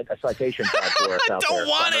citation pad for us. I don't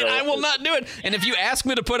want it. I will not do it. And if you ask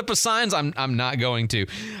me to put up a signs, I'm not going to.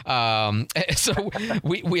 So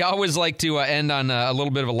we always like to end on a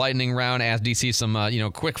little bit of a lightning round. Ask DC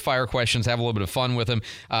some quick fire questions. Have a little bit of fun with them.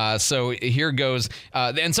 So here goes.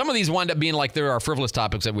 And some of these wind up being like there are frivolous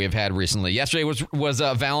topics that we have had recently. Yesterday was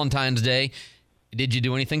Valentine's Day. Did you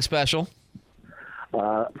do anything special?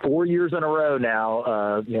 4 years in a row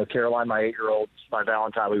now, Caroline, my 8-year-old, my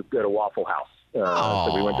Valentine, we go to Waffle House.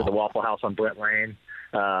 So we went to the Waffle House on Brent Lane.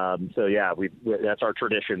 That's our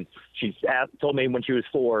tradition. She told me when she was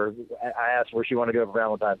 4, I asked where she wanted to go for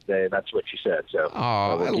Valentine's Day, and that's what she said. So,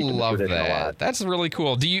 I love that. Alive. That's really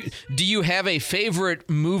cool. Do you have a favorite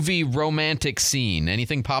movie romantic scene?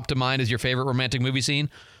 Anything pop to mind as your favorite romantic movie scene?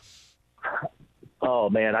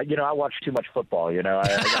 Oh man, I watch too much football.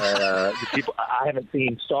 I haven't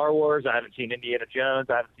seen Star Wars. I haven't seen Indiana Jones.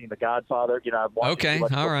 I haven't seen The Godfather. I've watched too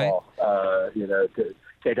much football. Right. To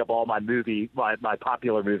take up all my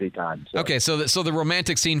popular movie time. So. Okay, so the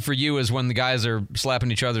romantic scene for you is when the guys are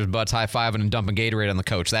slapping each other's butts, high-fiving, and dumping Gatorade on the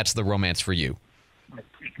coach. That's the romance for you. I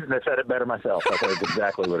said it better myself. I think it's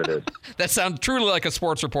exactly what it is. That sounds truly like a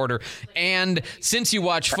sports reporter. And since you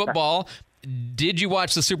watch football. Did you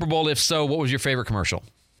watch the Super Bowl? If so, what was your favorite commercial?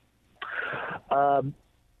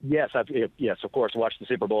 Yes, of course, watched the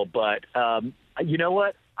Super Bowl. But you know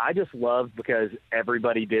what? I just loved because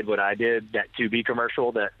everybody did what I did, that 2B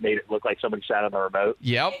commercial that made it look like somebody sat on the remote.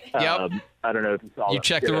 Yep. I don't know if you saw You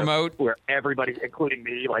checked the remote? Where everybody, including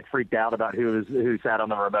me, freaked out about who sat on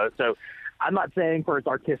the remote. So I'm not saying for its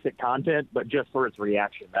artistic content, but just for its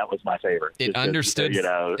reaction. That was my favorite. It understood.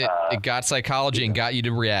 It got psychology and got you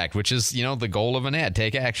to react, which is, the goal of an ad.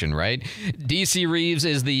 Take action, right? DC Reeves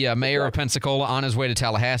is the mayor of Pensacola on his way to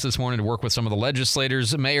Tallahassee this morning to work with some of the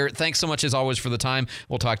legislators. Mayor, thanks so much as always for the time.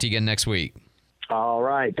 We'll talk to you again next week. All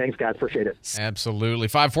right. Thanks, guys. Appreciate it. Absolutely.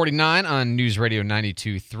 549 on News Radio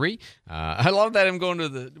 92.3. I love that him going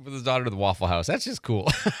with his daughter to the Waffle House. That's just cool.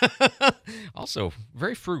 Also,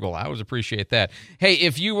 very frugal. I always appreciate that. Hey,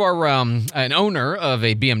 if you are an owner of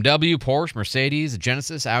a BMW, Porsche, Mercedes,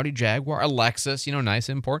 Genesis, Audi, Jaguar, a Lexus, nice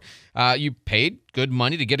import, you paid good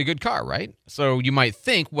money to get a good car, right? So you might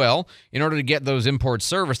think, well, in order to get those imports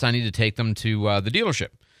serviced, I need to take them to the dealership.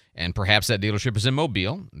 And perhaps that dealership is in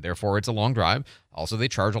Mobile, therefore it's a long drive. Also, they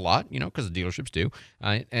charge a lot, because the dealerships do.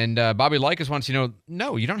 And Bobby Likas wants you to know,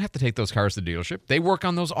 no, you don't have to take those cars to the dealership. They work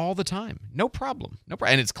on those all the time. No problem.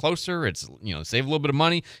 And it's closer. It's, save a little bit of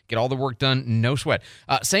money, get all the work done, no sweat.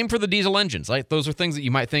 Same for the diesel engines. Those are things that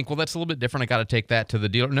you might think, well, that's a little bit different. I got to take that to the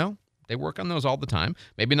dealer. No. They work on those all the time.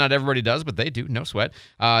 Maybe not everybody does, but they do. No sweat.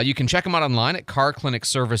 You can check them out online at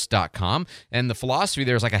carclinicservice.com. And the philosophy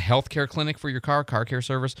there is like a healthcare clinic for your car,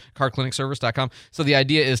 carclinicservice.com. So the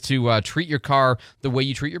idea is to treat your car the way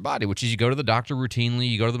you treat your body, which is you go to the doctor routinely,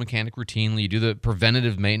 you go to the mechanic routinely, you do the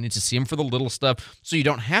preventative maintenance, you see them for the little stuff, so you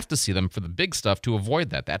don't have to see them for the big stuff to avoid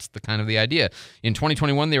that. That's the kind of the idea. In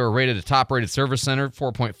 2021, they were rated a top-rated service center,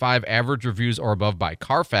 4.5 average reviews or above by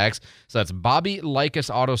Carfax. So that's Bobby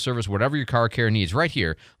Likas Auto Service, whatever your car care needs, right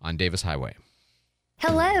here on Davis Highway.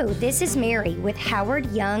 Hello, this is Mary with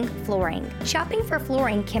Howard Young Flooring. Shopping for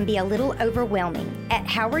flooring can be a little overwhelming. At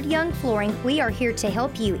Howard Young Flooring, we are here to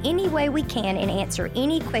help you any way we can and answer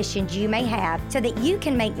any questions you may have so that you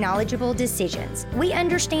can make knowledgeable decisions. We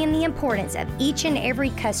understand the importance of each and every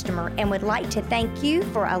customer and would like to thank you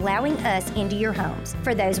for allowing us into your homes.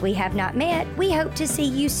 For those we have not met, we hope to see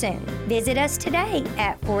you soon. Visit us today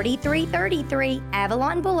at 4333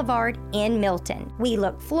 Avalon Boulevard in Milton. We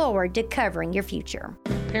look forward to covering your future.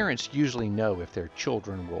 Parents usually know if their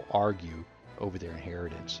children will argue over their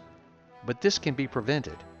inheritance, but this can be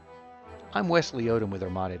prevented. I'm Wesley Odom with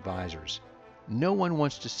Armada Advisors. No one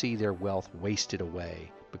wants to see their wealth wasted away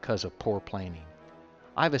because of poor planning.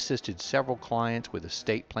 I've assisted several clients with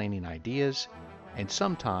estate planning ideas and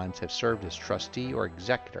sometimes have served as trustee or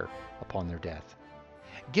executor upon their death.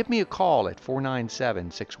 Give me a call at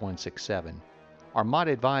 497-6167.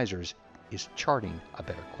 Armada Advisors is charting a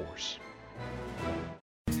better course.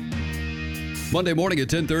 Monday morning at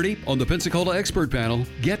 10:30 on the Pensacola Expert Panel,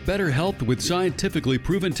 get better health with scientifically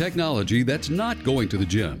proven technology that's not going to the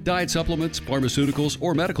gym, diet supplements, pharmaceuticals,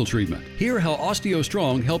 or medical treatment. Hear how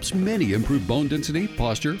OsteoStrong helps many improve bone density,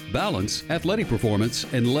 posture, balance, athletic performance,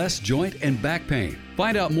 and less joint and back pain.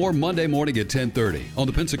 Find out more Monday morning at 10:30 on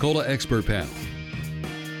the Pensacola Expert Panel.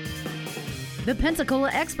 The Pensacola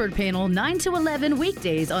Expert Panel, 9 to 11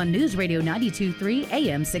 weekdays on News Radio 92.3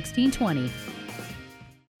 AM 1620.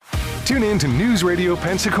 Tune in to News Radio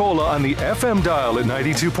Pensacola on the FM dial at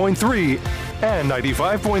 92.3 and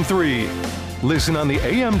 95.3. Listen on the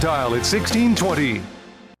AM dial at 1620.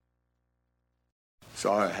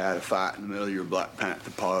 Sorry I had a fight in the middle of your Black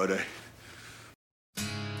Panther party.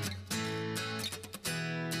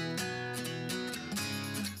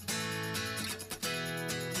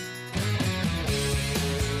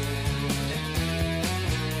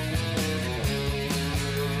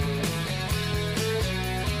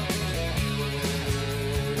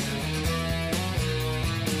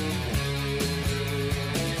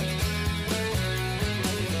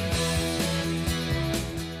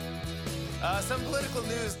 Some political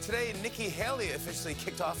news today. Nikki Haley officially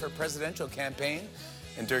kicked off her presidential campaign,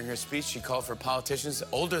 and during her speech, she called for politicians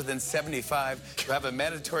older than 75 to have a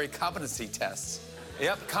mandatory competency test.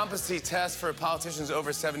 Yep, competency test for politicians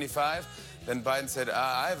over 75. Then Biden said,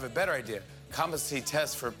 I have a better idea. Competency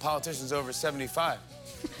test for politicians over 75.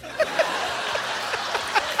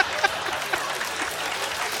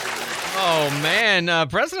 Oh, man.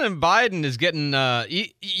 President Biden is getting,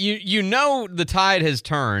 you know the tide has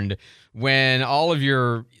turned when all of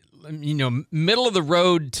your,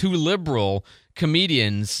 middle-of-the-road, too liberal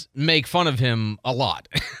comedians make fun of him a lot.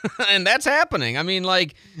 And that's happening. I mean,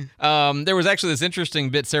 there was actually this interesting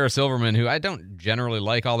bit, Sarah Silverman, who I don't generally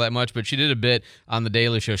like all that much, but she did a bit on The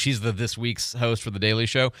Daily Show. She's the This Week's host for The Daily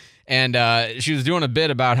Show. And she was doing a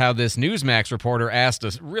bit about how this Newsmax reporter asked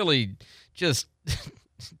us really just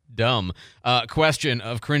dumb question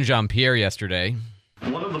of Karine Jean-Pierre yesterday.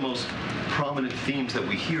 One of the most prominent themes that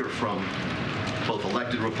we hear from both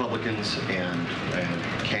elected Republicans and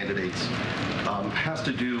candidates has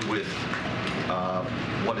to do with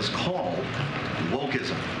what is called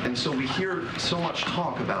wokeism. And so we hear so much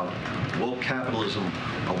talk about woke capitalism,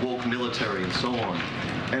 a woke military, and so on.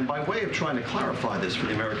 And by way of trying to clarify this for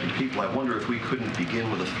the American people, I wonder if we couldn't begin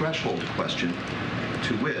with a threshold question,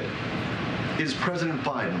 to wit, is President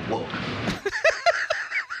Biden woke?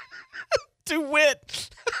 To wit.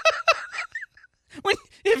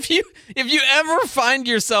 If you ever find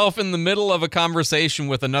yourself in the middle of a conversation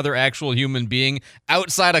with another actual human being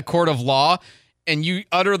outside a court of law and you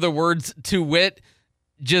utter the words to wit,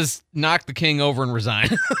 just knock the king over and resign.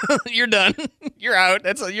 You're done. You're out.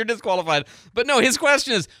 You're disqualified. But no, his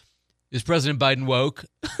question is President Biden woke?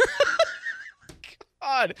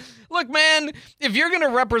 God. Look, man, if you're going to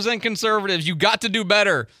represent conservatives, you got to do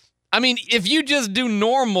better. I mean, if you just do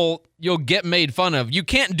normal, you'll get made fun of. You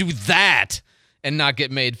can't do that and not get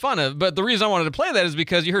made fun of. But the reason I wanted to play that is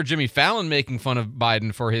because you heard Jimmy Fallon making fun of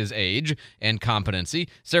Biden for his age and competency.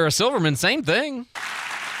 Sarah Silverman, same thing.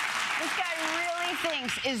 This guy really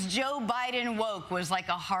thinks, is Joe Biden woke, was like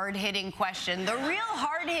a hard-hitting question. The real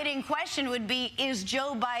hard-hitting question would be, is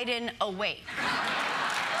Joe Biden awake?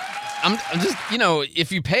 I'm just,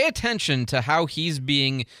 if you pay attention to how he's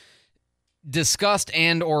being discussed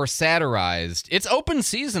and or satirized, it's open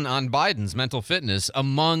season on Biden's mental fitness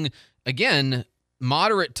among, again,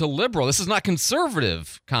 moderate to liberal. This is not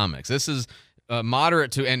conservative comics. This is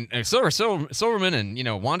moderate to, and Silverman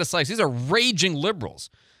and, Wanda Sykes, these are raging liberals.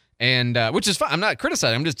 And which is fine. I'm not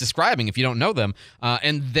criticizing. I'm just describing if you don't know them.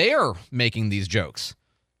 And they're making these jokes,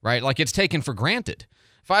 right? Like it's taken for granted.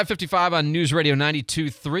 5:55 on News Radio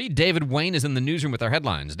 92.3. David Wayne is in the newsroom with our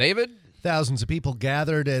headlines. David? Thousands of people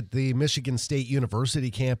gathered at the Michigan State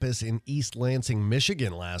University campus in East Lansing,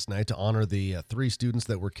 Michigan last night to honor the 3 students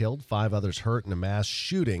that were killed, 5 others hurt in a mass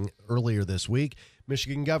shooting earlier this week.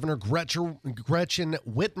 Michigan Governor Gretchen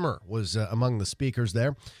Whitmer was among the speakers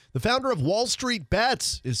there. The founder of Wall Street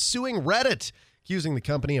Bets is suing Reddit, accusing the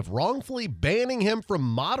company of wrongfully banning him from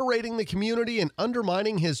moderating the community and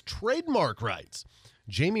undermining his trademark rights.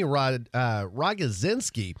 Jamie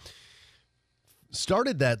Rogozinski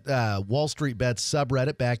started that Wall Street Bets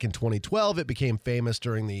subreddit back in 2012. It became famous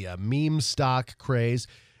during the meme stock craze,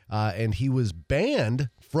 and he was banned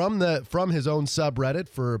from his own subreddit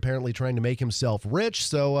for apparently trying to make himself rich.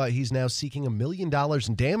 So he's now seeking $1 million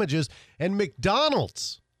in damages. And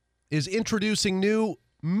McDonald's is introducing new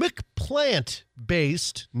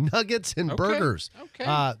McPlant-based nuggets and burgers.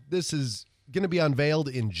 Okay. This is going to be unveiled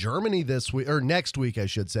in Germany this week, or next week, I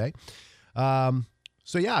should say.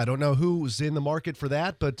 So, yeah, I don't know who's in the market for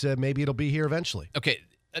that, but maybe it'll be here eventually. Okay,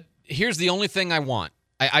 here's the only thing I want.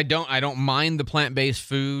 I don't mind the plant-based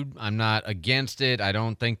food. I'm not against it. I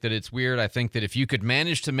don't think that it's weird. I think that if you could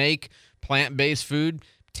manage to make plant-based food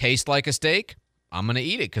taste like a steak, I'm going to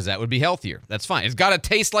eat it because that would be healthier. That's fine. It's got to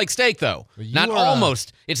taste like steak, though. Not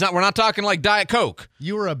almost. It's not. We're not talking like Diet Coke.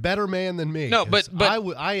 You are a better man than me. No, but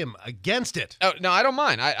I am against it. Oh, no, I don't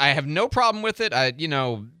mind. I have no problem with it.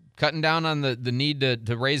 Cutting down on the need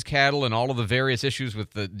to raise cattle and all of the various issues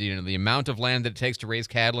with the amount of land that it takes to raise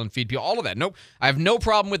cattle and feed people, all of that. Nope, I have no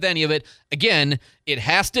problem with any of it. Again, it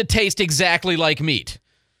has to taste exactly like meat.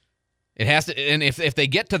 It has to, and if they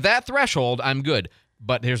get to that threshold, I'm good.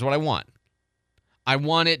 But here's what I want. I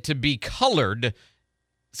want it to be colored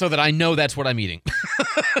so that I know that's what I'm eating.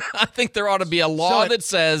 I think there ought to be a law that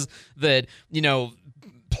says that,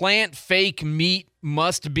 plant fake meat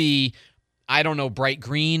must be, I don't know, bright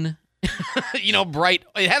green, bright.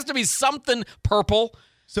 It has to be something purple.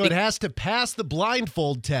 So it has to pass the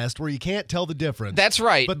blindfold test where you can't tell the difference. That's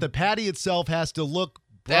right. But the patty itself has to look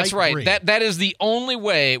bright That's right. green. That is the only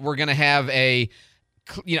way we're going to have I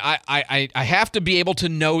have to be able to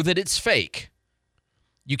know that it's fake.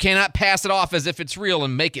 You cannot pass it off as if it's real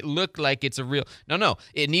and make it look like it's a real. No.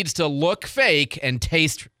 It needs to look fake and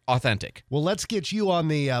taste authentic. Well, let's get you on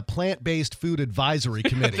the plant-based food advisory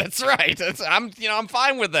committee. That's right. I'm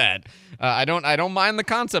fine with that. I don't mind the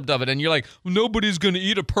concept of it. And you're like, nobody's going to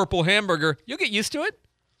eat a purple hamburger. You'll get used to it.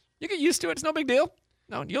 It's no big deal.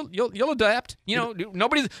 No, you'll adapt.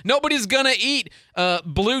 Nobody's going to eat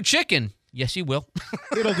blue chicken. Yes, you will.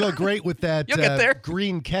 It'll go great with that You'll get there.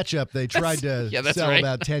 Green ketchup they tried to sell right.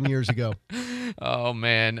 about 10 years ago. Oh,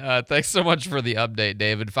 man. Thanks so much for the update,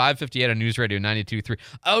 David. 5:58 on News Radio 92.3.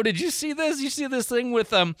 Oh, did you see this? You see this thing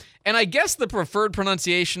with, and I guess the preferred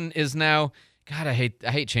pronunciation is now, God, I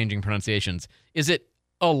hate changing pronunciations. Is it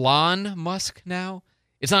Elon Musk now?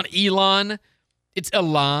 It's not Elon. It's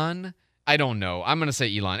Elon. I don't know. I'm going to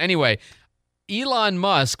say Elon. Anyway, Elon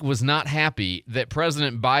Musk was not happy that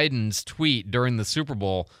President Biden's tweet during the Super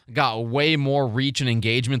Bowl got way more reach and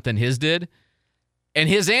engagement than his did. And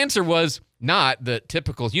his answer was not the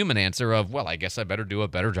typical human answer of, well, I guess I better do a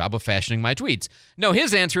better job of fashioning my tweets. No,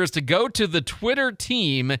 his answer is to go to the Twitter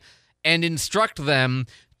team and instruct them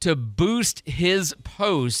to boost his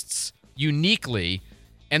posts uniquely.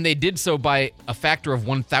 And they did so by a factor of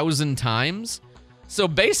 1,000 times. So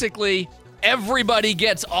basically, everybody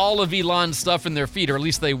gets all of Elon's stuff in their feed, or at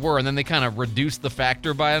least they were, and then they kind of reduced the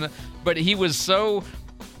factor by it. But he was so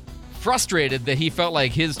frustrated that he felt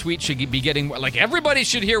like his tweet should be getting, like, everybody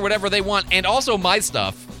should hear whatever they want, and also my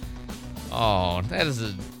stuff. Oh, that's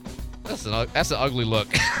an ugly look.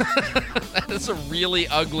 That is a really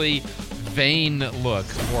ugly, vain look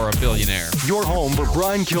for a billionaire. Your home for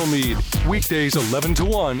Brian Kilmeade. Weekdays 11 to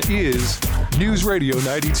 1 is News Radio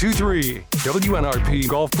 92.3, WNRP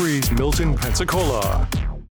Gulf Breeze, Milton, Pensacola.